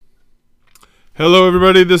Hello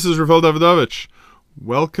everybody, this is Rafael Davidovich.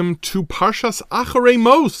 Welcome to Parshas Acharei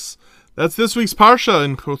Mos. That's this week's Parsha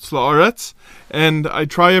in Chutz La'aretz, and I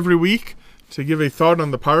try every week to give a thought on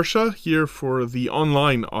the Parsha here for the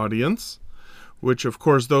online audience, which of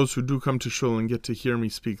course those who do come to Shul and get to hear me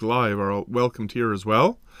speak live are all welcomed here as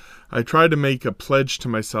well. I try to make a pledge to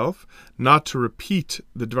myself not to repeat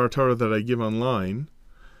the Dvar Torah that I give online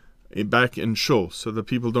back in Shul, so that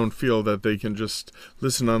people don't feel that they can just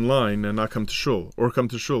listen online and not come to Shul, or come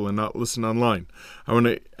to Shul and not listen online. I want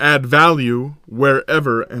to add value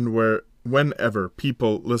wherever and whenever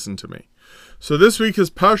people listen to me. So this week is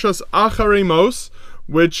Parshas Acharei Mos,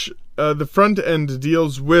 which the front end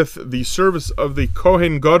deals with the service of the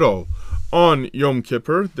Kohen Gadol on Yom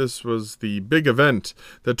Kippur. This was the big event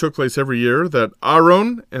that took place every year that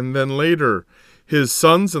Aaron and then later his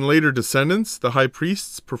sons and later descendants, the high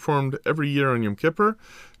priests, performed every year on Yom Kippur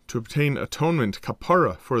to obtain atonement,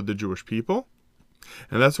 kapara, for the Jewish people.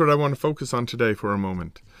 And that's what I want to focus on today for a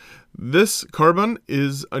moment. This korban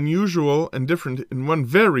is unusual and different in one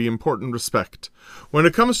very important respect. When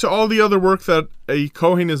it comes to all the other work that a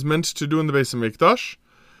Kohen is meant to do in the Beis HaMikdash,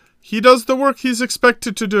 he does the work he's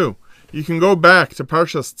expected to do. You can go back to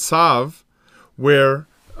Parshas Tzav, where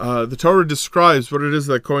the Torah describes what it is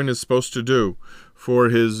that Kohen is supposed to do for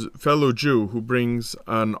his fellow Jew who brings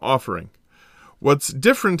an offering. What's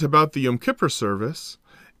different about the Yom Kippur service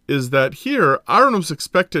is that here Aaron was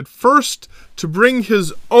expected first to bring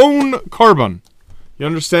his own korban. You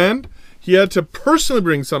understand? He had to personally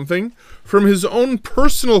bring something from his own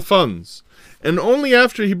personal funds. And only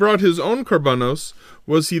after he brought his own korbanos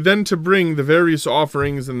was he then to bring the various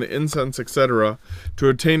offerings and the incense, etc., to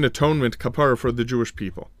attain atonement, kapara, for the Jewish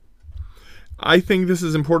people. I think this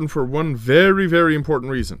is important for one very, very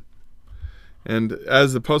important reason. And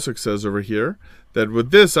as the Pasuk says over here, that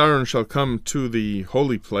with this Aaron shall come to the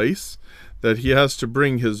holy place, that he has to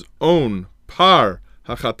bring his own par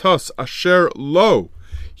hachatos asher lo.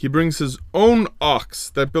 He brings his own ox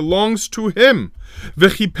that belongs to him.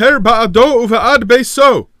 V'chiper ba'ado u'va'ad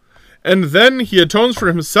beiso. And then he atones for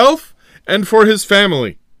himself and for his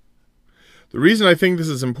family. The reason I think this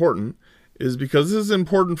is important is because this is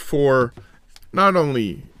important for not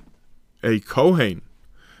only a Kohen,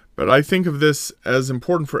 but I think of this as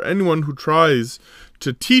important for anyone who tries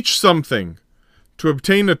to teach something, to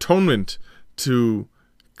obtain atonement, to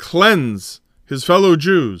cleanse his fellow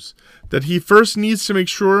Jews, that he first needs to make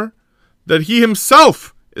sure that he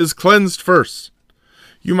himself is cleansed first.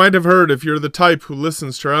 You might have heard, if you're the type who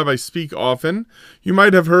listens to Rabbi speak often, you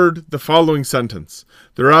might have heard the following sentence.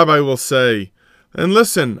 The Rabbi will say, "And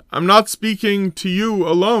listen, I'm not speaking to you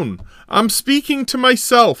alone. I'm speaking to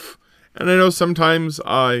myself." And I know sometimes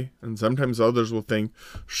I, and sometimes others will think,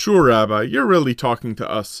 "Sure, Rabbi, you're really talking to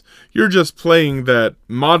us. You're just playing that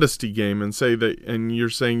modesty game and you're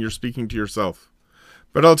saying you're speaking to yourself."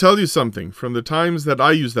 But I'll tell you something, from the times that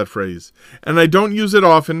I use that phrase, and I don't use it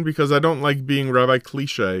often because I don't like being Rabbi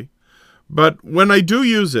cliche, but when I do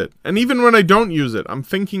use it, and even when I don't use it, I'm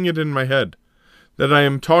thinking it in my head, that I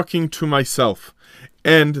am talking to myself.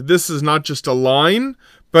 And this is not just a line,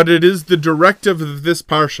 but it is the directive of this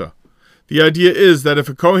parsha. The idea is that if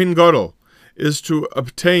a Kohen Gadol is to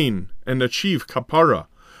obtain and achieve kapara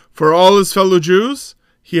for all his fellow Jews,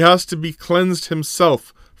 he has to be cleansed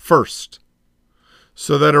himself first.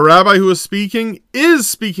 So that a rabbi who is speaking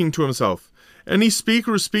to himself. Any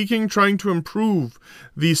speaker who is speaking, trying to improve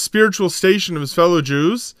the spiritual station of his fellow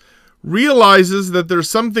Jews, realizes that there's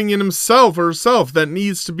something in himself or herself that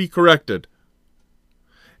needs to be corrected.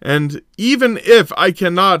 And even if I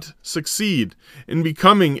cannot succeed in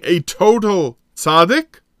becoming a total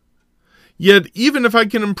tzaddik, yet even if I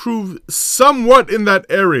can improve somewhat in that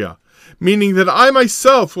area, meaning that I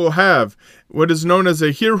myself will have what is known as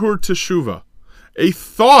a hirhur teshuvah, a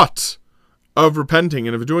thought of repenting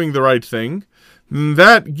and of doing the right thing,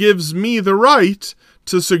 that gives me the right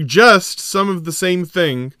to suggest some of the same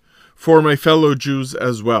thing for my fellow Jews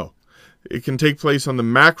as well. It can take place on the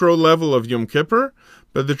macro level of Yom Kippur,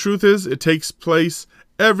 but the truth is it takes place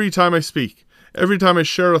every time I speak, every time I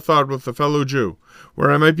share a thought with a fellow Jew,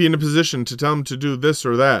 where I might be in a position to tell them to do this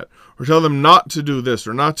or that, or tell them not to do this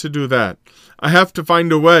or not to do that. I have to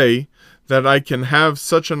find a way that I can have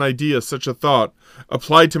such an idea, such a thought,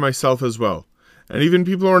 applied to myself as well. And even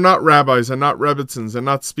people who are not rabbis and not rebbitzins and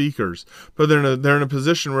not speakers, but they're in a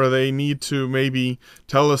position where they need to maybe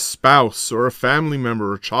tell a spouse or a family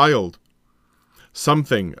member or child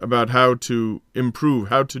something about how to improve,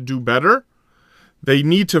 how to do better, they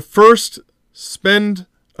need to first spend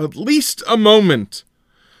at least a moment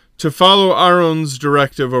to follow Aaron's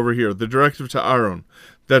directive over here, the directive to Aaron,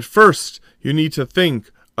 that first you need to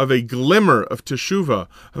think of a glimmer of teshuvah,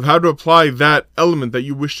 of how to apply that element that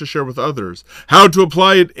you wish to share with others, how to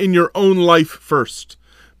apply it in your own life first,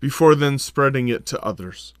 before then spreading it to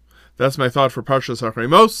others. That's my thought for Parshas Acharei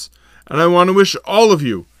Mos, and I want to wish all of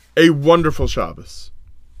you a wonderful Shabbos.